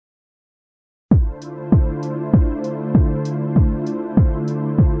Hey,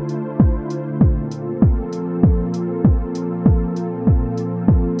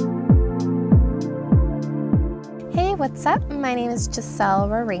 what's up? My name is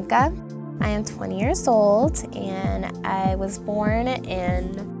Giselle. I am 20 years old and I was born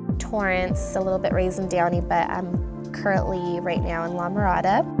in Torrance, a little bit raised in Downey, but I'm currently right now in La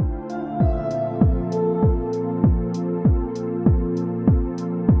Mirada.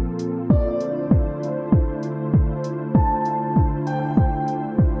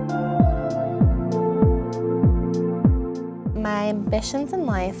 My ambitions in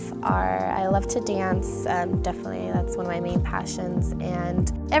life are, I love to dance, definitely that's one of my main passions,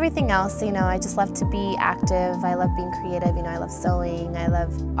 and everything else, you know, I just love to be active, I love being creative, you know, I love sewing, I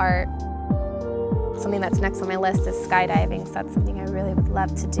love art. Something that's next on my list is skydiving, so that's something I really would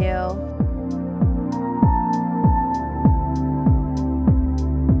love to do.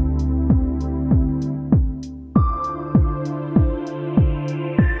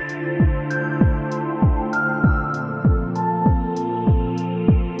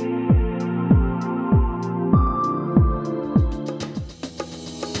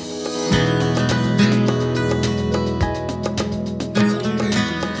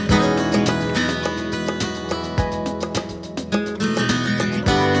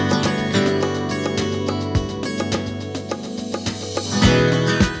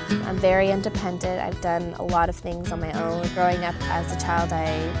 Very independent. I've done a lot of things on my own. Growing up as a child,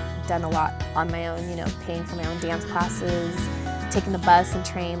 I've done a lot on my own, you know, paying for my own dance classes, taking the bus and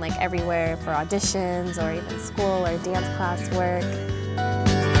train like everywhere for auditions or even school or dance class work.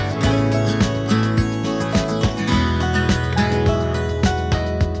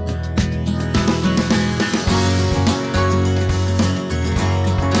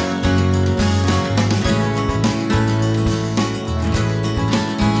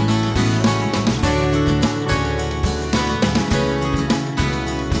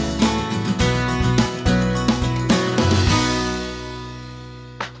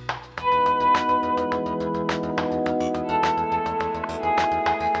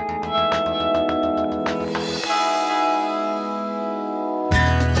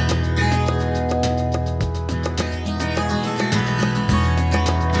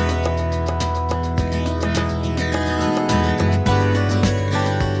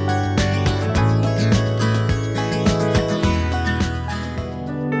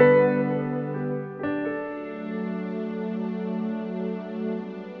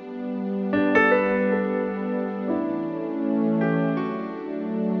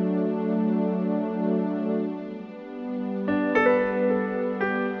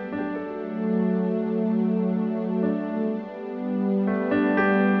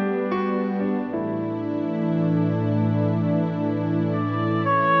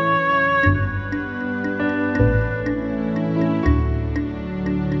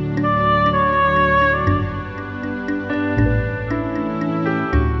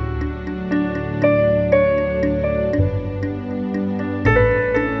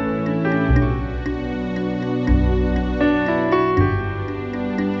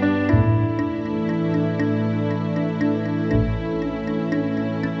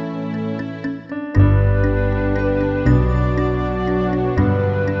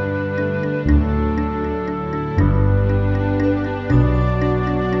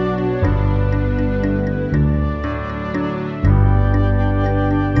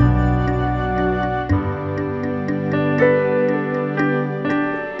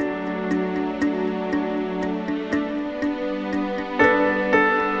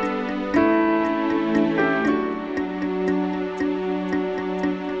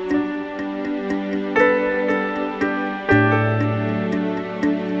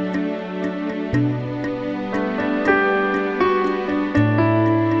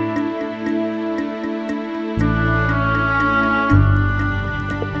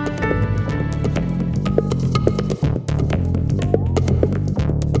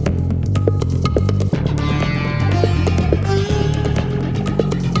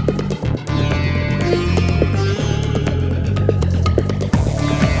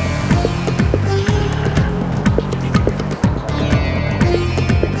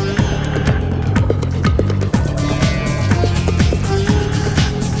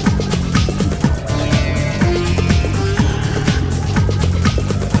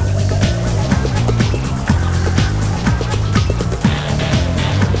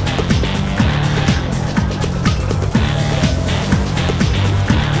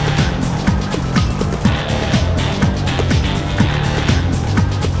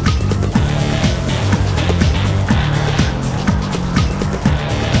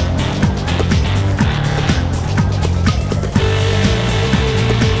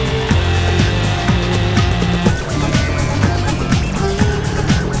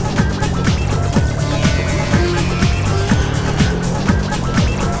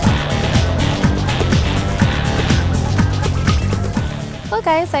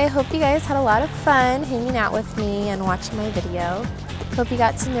 Well guys, I hope you guys had a lot of fun hanging out with me and watching my video. Hope you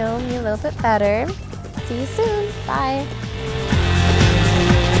got to know me a little bit better. See you soon. Bye.